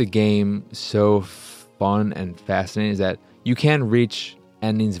makes the game so fun and fascinating is that you can reach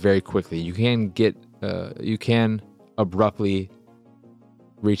endings very quickly. You can abruptly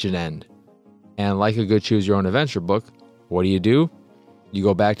reach an end. And like a good choose your own adventure book, what do? You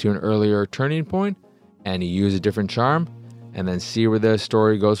go back to an earlier turning point and you use a different charm and then see where the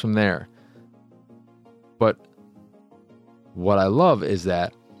story goes from there. But what I love is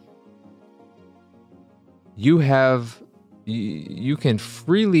that you can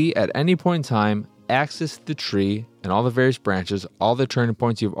freely at any point in time access the tree and all the various branches, all the turning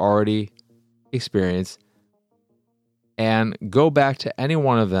points you've already experienced, and go back to any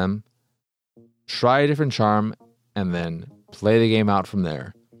one of them, try a different charm, and then play the game out from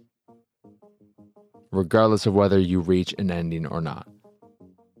there, regardless of whether you reach an ending or not.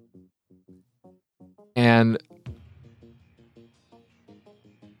 And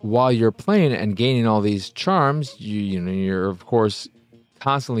while you're playing and gaining all these charms, you're of course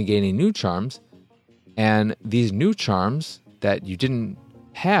constantly gaining new charms, and these new charms that you didn't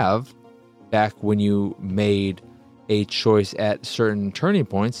have back when you made a choice at certain turning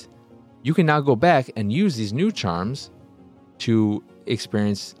points, you can now go back and use these new charms to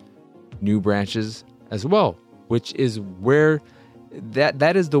experience new branches as well, which is where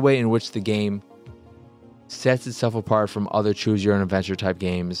that is the way in which the game sets itself apart from other choose your own adventure type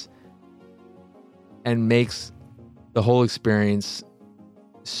games and makes the whole experience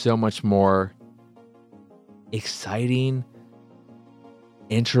so much more exciting,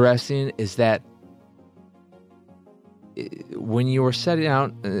 interesting, is that when you were setting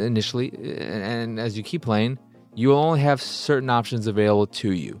out initially, and as you keep playing, you will only have certain options available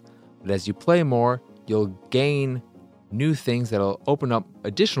to you. But as you play more, you'll gain new things that'll open up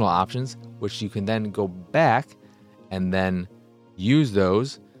additional options, which you can then go back and then use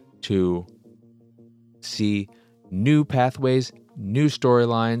those to see new pathways, new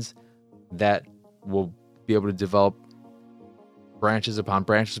storylines that will be able to develop branches upon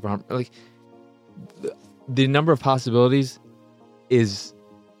like the number of possibilities is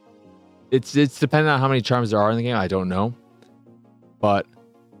it's dependent on how many charms there are in the game. I don't know, but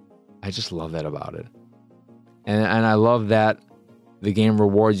I just love that about it, and I love that the game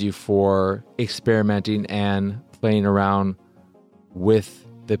rewards you for experimenting and playing around with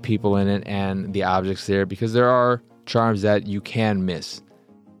the people in it and the objects there, because there are charms that you can miss,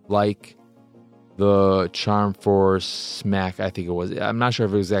 like the charm for smack, I think it was. I'm not sure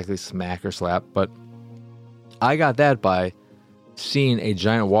if it was exactly smack or slap, but I got that by seeing a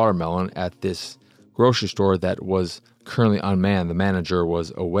giant watermelon at this grocery store that was currently unmanned. The manager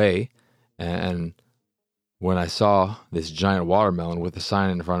was away, and when I saw this giant watermelon with a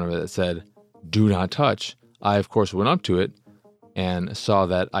sign in front of it that said, "Do not touch," I, of course, went up to it and saw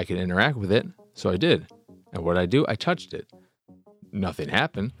that I could interact with it, so I did. And what I do? I touched it. Nothing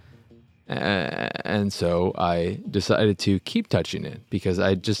happened. And so I decided to keep touching it because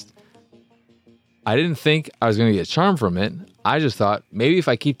I didn't think I was going to get a charm from it. I just thought, maybe if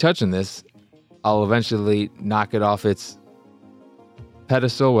I keep touching this, I'll eventually knock it off its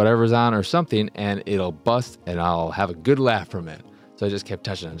pedestal, whatever's on, or something, and it'll bust, and I'll have a good laugh from it. So I just kept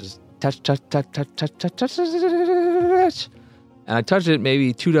touching it. Just touch. And I touched it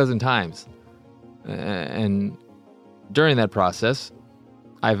maybe 24 times. And during that process,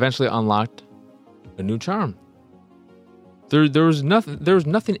 I eventually unlocked a new charm. There was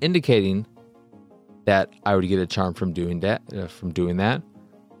nothing indicating that I would get a charm from doing that.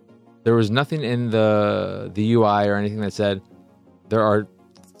 There was nothing in the UI or anything that said there are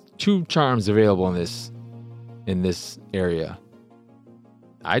 2 charms available in this area.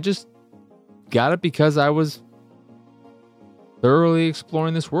 I just got it because I was thoroughly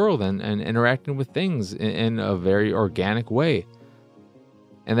exploring this world and interacting with things in a very organic way.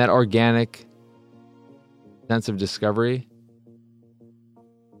 And that organic sense of discovery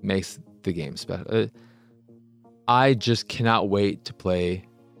makes the game special. I just cannot wait to play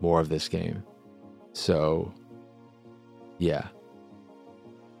more of this game. So, yeah.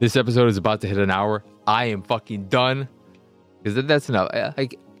 This episode is about to hit an hour. I am fucking done. Because that's enough.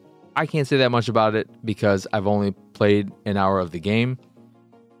 I can't say that much about it because I've only played an hour of the game.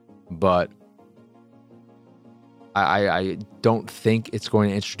 But I don't think it's going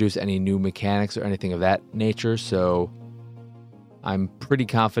to introduce any new mechanics or anything of that nature. So I'm pretty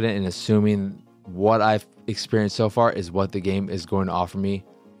confident in assuming what I've experienced so far is what the game is going to offer me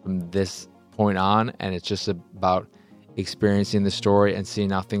from this point on. And it's just about experiencing the story and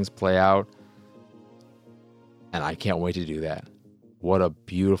seeing how things play out. And I can't wait to do that. What a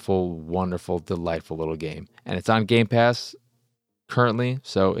beautiful, wonderful, delightful little game. And it's on Game Pass currently.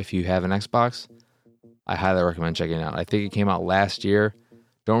 So if you have an Xbox, I highly recommend checking it out. I think it came out last year.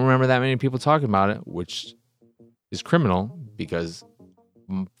 Don't remember that many people talking about it, which is criminal because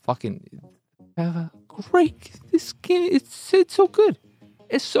fucking great. This game, it's so good.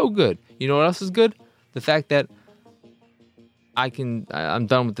 It's so good. You know what else is good? The fact that I'm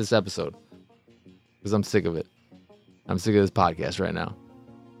done with this episode because I'm sick of it. I'm sick of this podcast right now.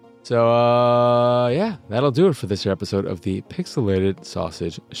 So, yeah, that'll do it for this episode of the Pixelated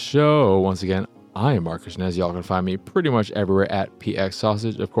Sausage Show. Once again, I am Marcus Nez. Y'all can find me pretty much everywhere at PX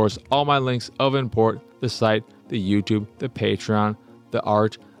Sausage. Of course, all my links of import, the site, the YouTube, the Patreon, the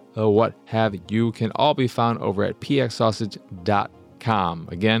art, what have you, can all be found over at pxsausage.com.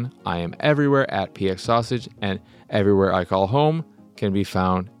 Again, I am everywhere at PX Sausage, and everywhere I call home can be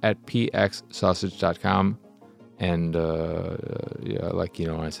found at pxsausage.com. And, yeah, like,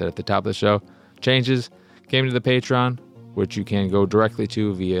 I said at the top of the show, changes came to the Patreon. which you can go directly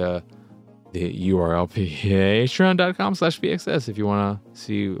to via the URL patreon.com/VXS if you want to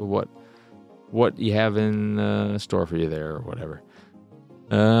see what you have in store for you there or whatever.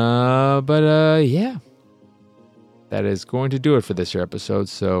 Yeah. That is going to do it for this year episode.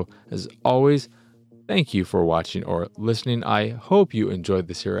 So, as always, thank you for watching or listening. I hope you enjoyed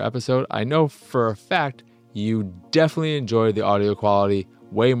this here episode. I know for a fact you definitely enjoyed the audio quality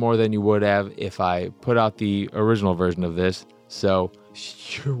way more than you would have if I put out the original version of this. So,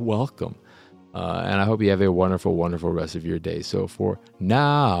 you're welcome. And I hope you have a wonderful, wonderful rest of your day. So, for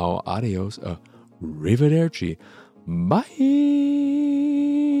now, adios, arrivederci, bye.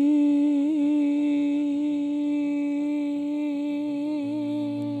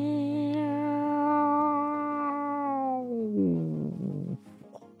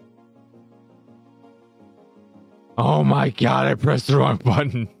 Oh my God, I pressed the wrong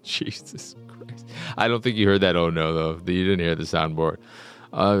button. Jesus Christ. I don't think you heard that. Oh no, though. You didn't hear the soundboard.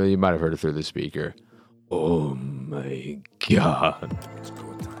 You might have heard it through the speaker. Oh my God.